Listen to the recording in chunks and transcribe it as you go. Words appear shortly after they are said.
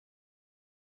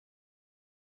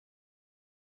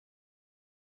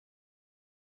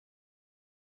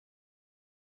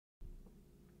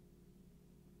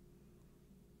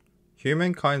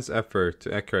Humankind's effort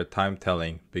to accurate time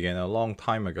telling began a long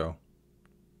time ago.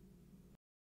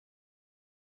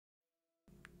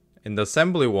 In The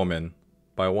Assemblywoman,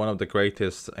 by one of the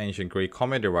greatest ancient Greek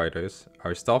comedy writers,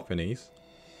 Aristophanes,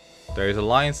 there is a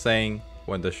line saying,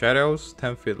 "When the shadow's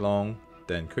 10 feet long,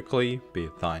 then quickly be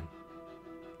it thine."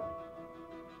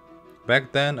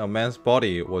 Back then, a man's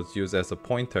body was used as a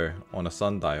pointer on a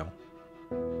sundial.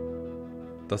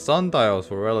 The sundials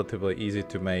were relatively easy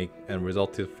to make and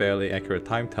resulted fairly accurate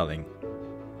time telling.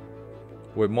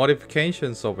 With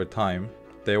modifications over time,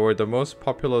 they were the most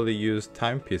popularly used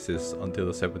timepieces until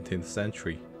the 17th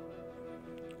century.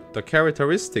 The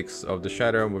characteristics of the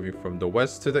shadow moving from the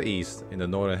west to the east in the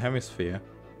northern hemisphere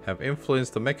have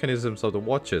influenced the mechanisms of the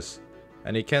watches,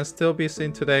 and it can still be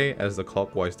seen today as the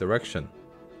clockwise direction.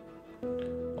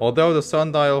 Although the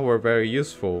sundial were very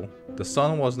useful, the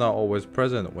sun was not always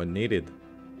present when needed.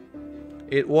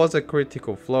 It was a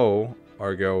critical flaw,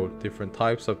 ergo different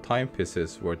types of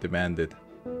timepieces were demanded.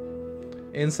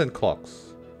 Instant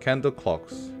clocks, candle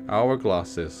clocks,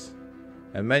 hourglasses,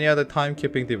 and many other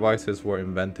timekeeping devices were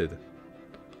invented.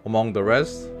 Among the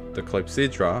rest, the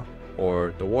clepsydra,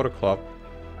 or the water clock,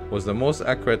 was the most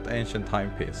accurate ancient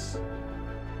timepiece.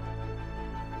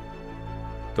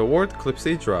 The word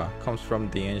clepsydra comes from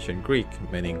the ancient Greek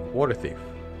meaning water thief.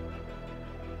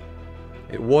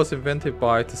 It was invented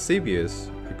by Ctesibius,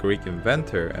 a Greek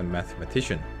inventor and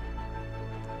mathematician.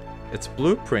 Its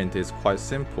blueprint is quite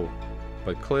simple,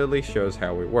 but clearly shows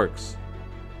how it works.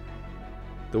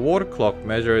 The water clock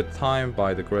measured time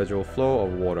by the gradual flow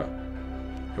of water.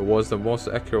 It was the most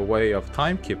accurate way of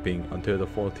timekeeping until the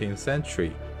 14th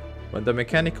century, when the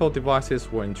mechanical devices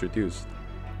were introduced.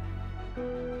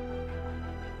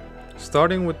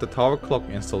 Starting with the tower clock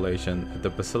installation at the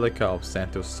Basilica of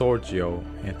Santo Sorgio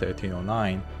in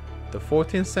 1309, the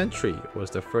 14th century was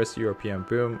the first European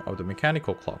boom of the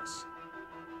mechanical clocks.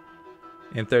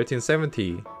 In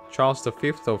 1370, Charles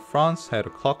V of France had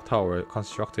a clock tower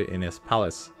constructed in his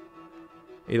palace.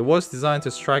 It was designed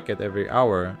to strike at every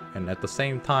hour, and at the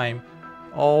same time,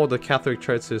 all the Catholic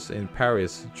churches in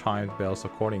Paris chimed bells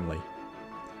accordingly.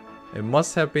 It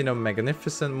must have been a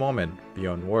magnificent moment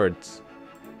beyond words.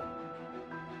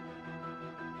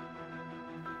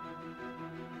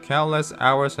 Countless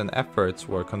hours and efforts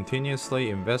were continuously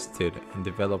invested in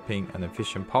developing an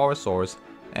efficient power source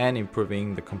and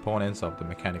improving the components of the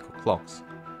mechanical clocks.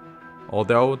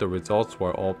 Although the results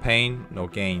were all pain, no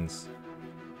gains.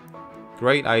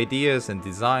 Great ideas and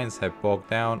designs have bogged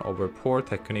down over poor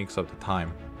techniques of the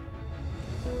time.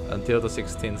 Until the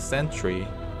 16th century,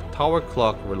 the tower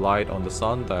clock relied on the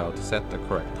sundial to set the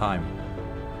correct time.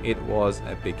 It was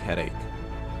a big headache.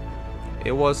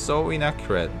 It was so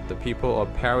inaccurate, the people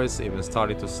of Paris even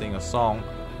started to sing a song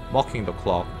mocking the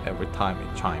clock every time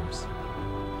it chimes.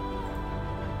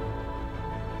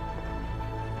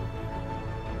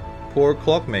 Poor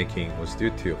clockmaking was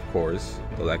due to, of course,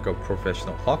 the lack of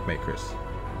professional clockmakers.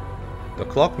 The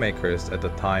clockmakers at the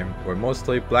time were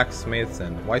mostly blacksmiths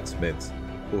and whitesmiths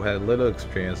who had little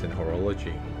experience in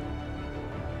horology.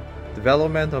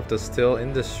 Development of the steel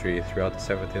industry throughout the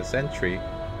 17th century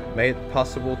made it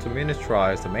possible to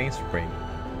miniaturize the mainspring,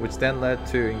 which then led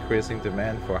to increasing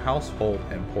demand for household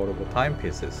and portable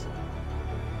timepieces,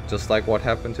 just like what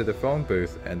happened to the phone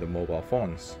booth and the mobile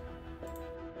phones.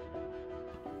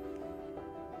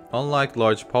 Unlike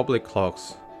large public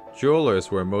clocks, jewelers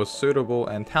were most suitable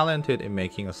and talented in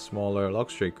making a smaller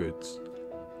luxury goods.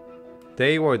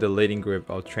 They were the leading group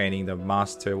of training the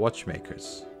master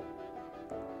watchmakers.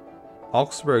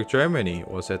 Augsburg, Germany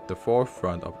was at the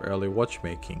forefront of early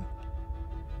watchmaking.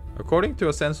 According to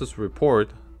a census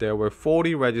report, there were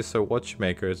 40 registered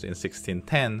watchmakers in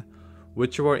 1610,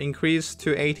 which were increased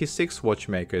to 86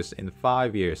 watchmakers in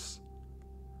 5 years.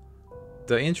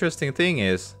 The interesting thing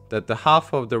is that the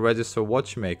half of the registered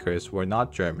watchmakers were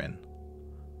not German.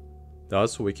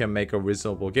 Thus, we can make a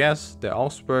reasonable guess that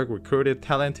Augsburg recruited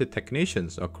talented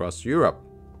technicians across Europe.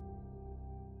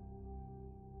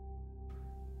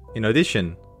 In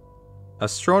addition,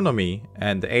 astronomy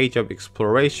and the age of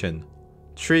exploration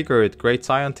triggered great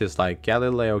scientists like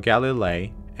Galileo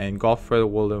Galilei and Gottfried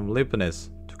Wilhelm Leibniz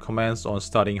to commence on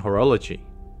studying horology.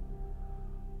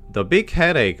 The big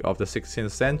headache of the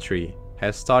 16th century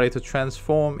has started to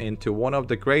transform into one of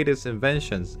the greatest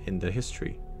inventions in the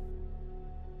history.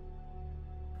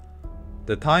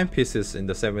 The timepieces in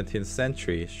the 17th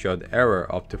century showed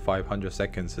error up to 500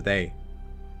 seconds a day.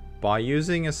 By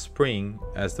using a spring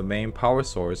as the main power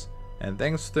source, and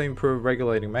thanks to the improved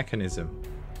regulating mechanism,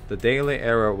 the daily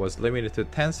error was limited to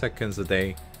 10 seconds a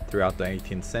day throughout the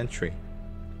 18th century.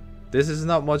 This is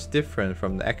not much different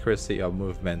from the accuracy of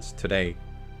movements today.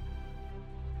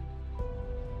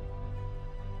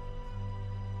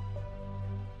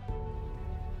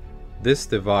 This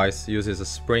device uses a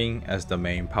spring as the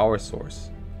main power source.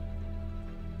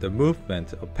 The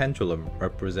movement of pendulum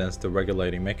represents the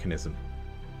regulating mechanism.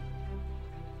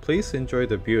 Please enjoy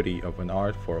the beauty of an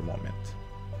art for a moment.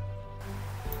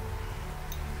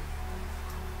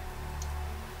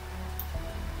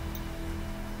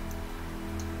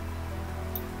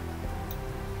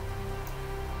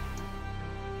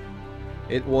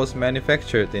 It was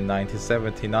manufactured in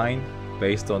 1979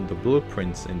 based on the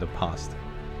blueprints in the past.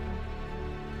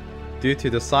 Due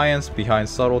to the science behind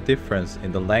subtle difference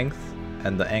in the length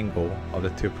and the angle of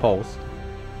the two poles,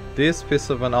 this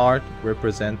piece of an art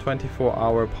represents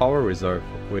 24-hour power reserve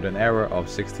with an error of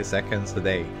 60 seconds a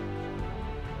day.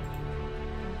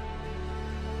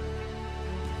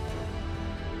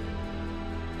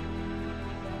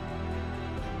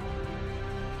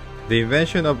 The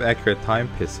invention of accurate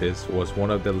timepieces was one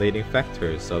of the leading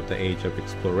factors of the age of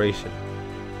exploration.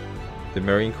 The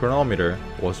marine chronometer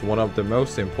was one of the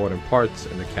most important parts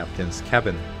in the captain's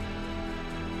cabin.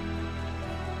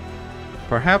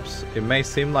 Perhaps it may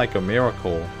seem like a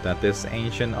miracle that this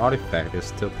ancient artifact is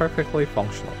still perfectly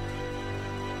functional.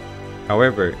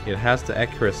 However, it has the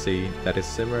accuracy that is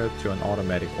similar to an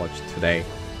automatic watch today.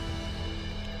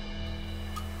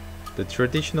 The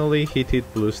traditionally heated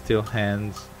blue steel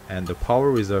hands and the power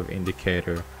reserve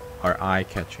indicator are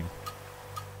eye-catching.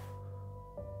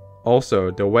 Also,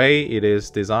 the way it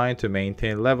is designed to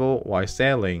maintain level while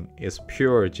sailing is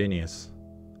pure genius.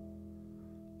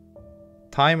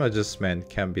 Time adjustment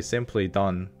can be simply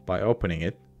done by opening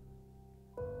it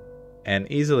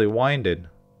and easily winded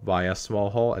via a small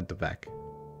hole at the back.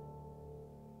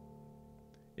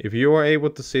 If you are able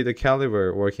to see the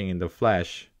caliber working in the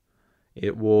flesh,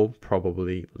 it will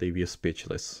probably leave you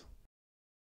speechless.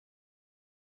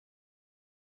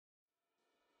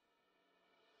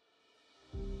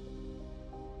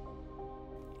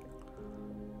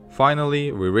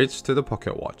 Finally, we reached to the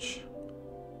pocket watch.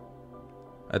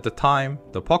 At the time,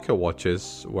 the pocket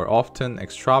watches were often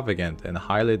extravagant and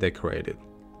highly decorated.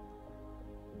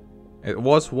 It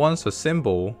was once a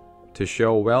symbol to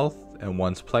show wealth and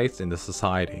one's place in the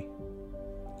society.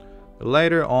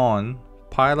 Later on,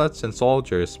 pilots and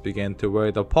soldiers began to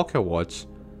wear the pocket watch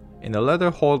in a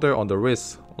leather holder on the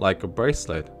wrist like a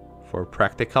bracelet for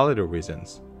practicality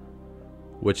reasons,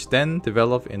 which then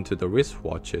developed into the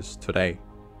wristwatches today.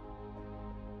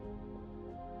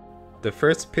 The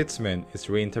first PITZMANN is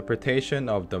reinterpretation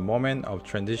of the moment of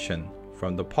transition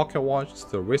from the pocket watch to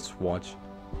the wristwatch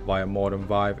via modern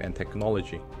vibe and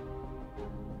technology.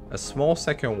 A small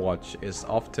second watch is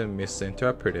often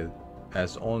misinterpreted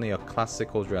as only a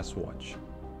classical dress watch.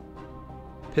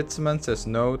 PITZMANN says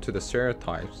no to the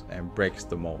stereotypes and breaks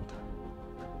the mold.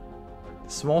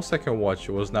 The small second watch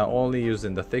was not only used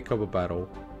in the thick of a battle,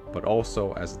 but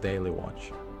also as a daily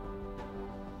watch.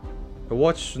 A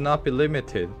watch should not be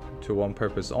limited to one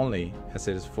purpose only, as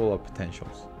it is full of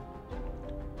potentials.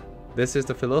 This is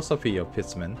the philosophy of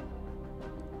PITZMANN,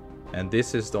 and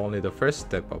this is only the first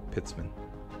step of PITZMANN.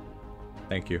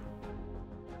 Thank you.